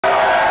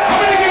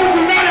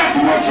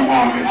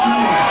I'll make some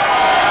noise.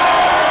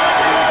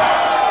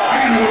 I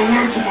gotta go to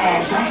work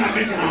tomorrow, so I'm not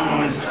making no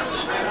noise.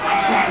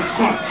 I'm tired as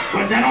fuck.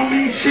 But that don't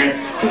mean shit,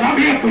 because I'm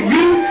here for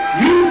you,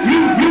 and you,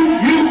 and you,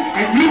 and you,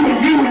 and you,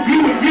 and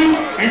you, and you,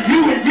 and you,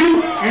 and you,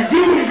 and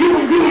you, and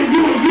you, and you,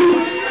 and you.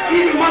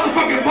 Even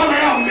motherfucking Brother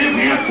L, I'm here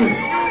for him too.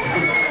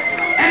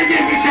 And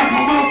again, big shout out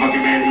for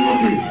motherfucking man Evil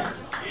D.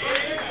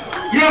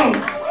 Yo,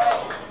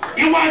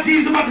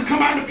 NYG is about to come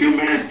out in a few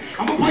minutes.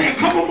 I'm gonna play a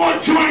couple more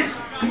joints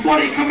before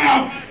they come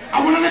out. I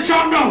wanna let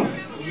y'all know,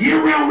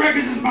 Year Round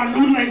Records is my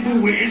new label.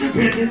 We're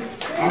independent,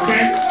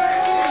 okay?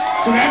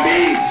 So that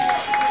means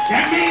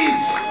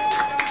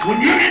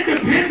when you're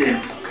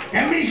independent,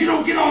 that means you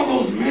don't get all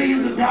those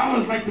millions of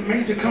dollars like the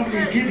major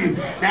companies give you.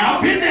 Now,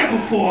 I've been there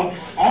before.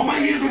 All my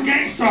years with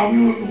Gangstar, we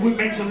were with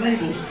major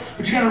labels.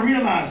 But you gotta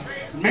realize,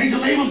 major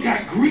labels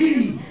got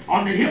greedy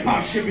on the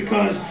hip-hop shit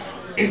because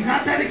it's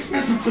not that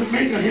expensive to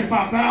make a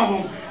hip-hop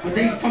album, but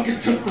they fucking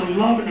took the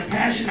love and the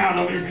passion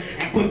out of it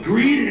and put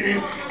greed in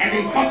it, and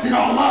they fucked it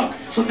all up.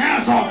 So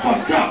now it's all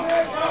fucked up.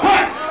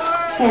 But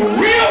for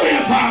real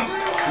hip-hop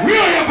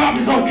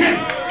is okay.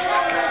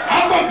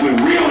 I fuck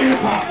with real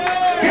hip-hop.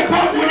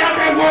 Hip-hop without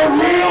that word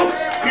real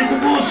is the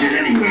bullshit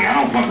anyway. I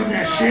don't fuck with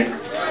that shit.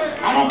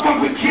 I don't fuck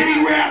with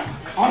kiddie rap.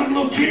 All them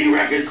little kiddie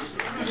records,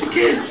 it's for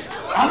kids.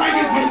 I like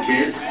it for the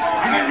kids.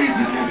 I got nieces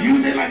and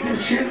nephews, they like that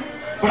shit.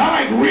 But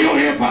I like real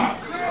hip-hop.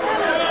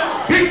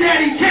 Big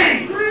Daddy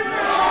Kane.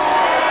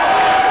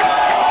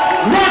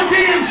 Run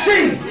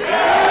DMC.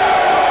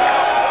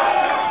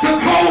 The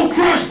Cold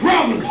Crush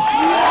Brothers.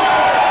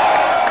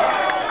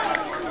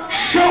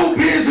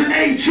 Showbiz and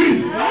AG.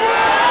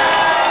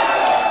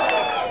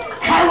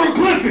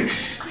 Hieroglyphics.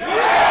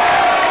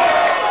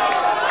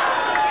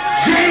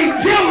 Jay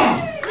Dilla.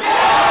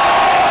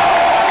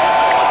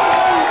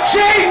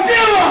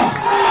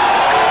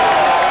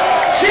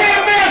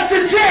 Jam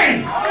Master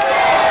Jay.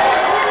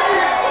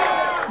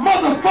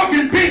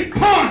 Motherfucking Big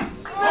Pun.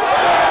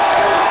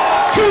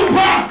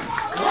 Tupac.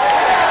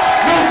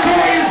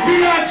 Notorious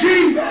B.I.G.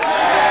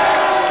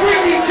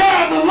 Freaky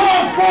Child, the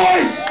Lost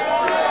Boys.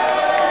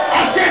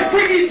 I said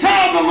Freaky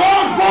Child, the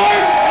Lost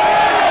Boys.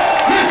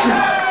 Listen.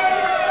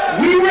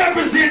 We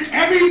represent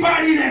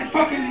everybody that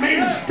fucking made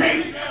a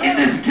stake in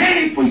this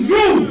game for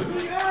you.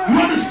 You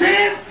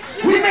understand?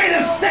 We made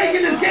a stake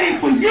in this game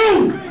for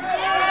you.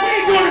 We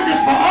ain't doing it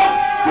just for us,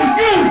 for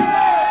you.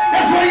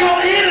 That's why y'all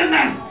are here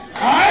tonight.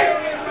 Alright?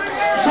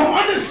 So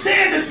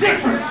understand the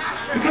difference.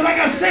 Because like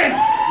I said,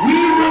 we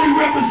really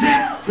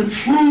represent the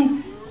true,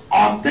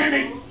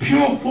 authentic,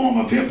 pure form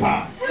of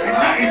hip-hop.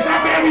 And it's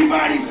not for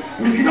everybody,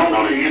 but if you don't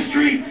know the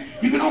history,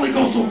 you can only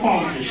go so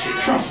far with this shit.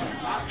 Trust me.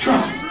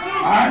 Trust me.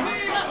 Alright?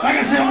 Like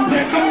I said, I'm going to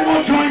play a couple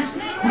more joints.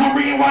 We're going to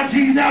bring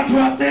NYGs out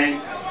to our thing.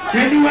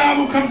 Their new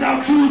album comes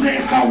out Tuesday.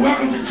 It's called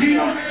Welcome to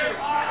Gino.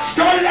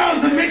 Started out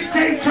as a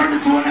mixtape, turned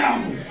into an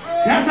album.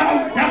 That's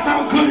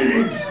how good it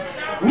is.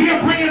 We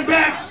are bringing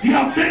back the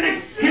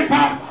authentic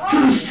hip-hop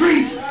to the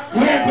streets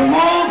where it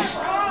belongs.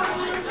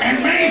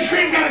 And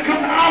mainstream got to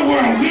come to our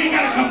world. We ain't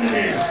got to come to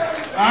theirs.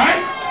 Alright?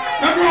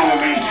 Nothing wrong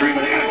with mainstream,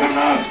 but they got to come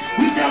to us.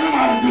 We tell them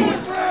how to do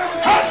it.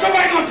 How's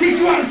somebody going to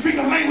teach you how to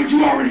speak a language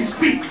you already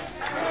speak?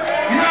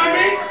 You know what I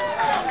mean?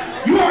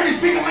 You already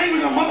speak a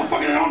language, a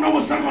motherfucker that don't know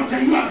what someone's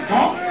going to tell you how to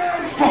talk.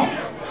 It's fuck.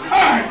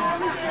 Alright.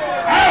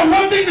 I have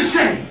one thing to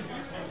say.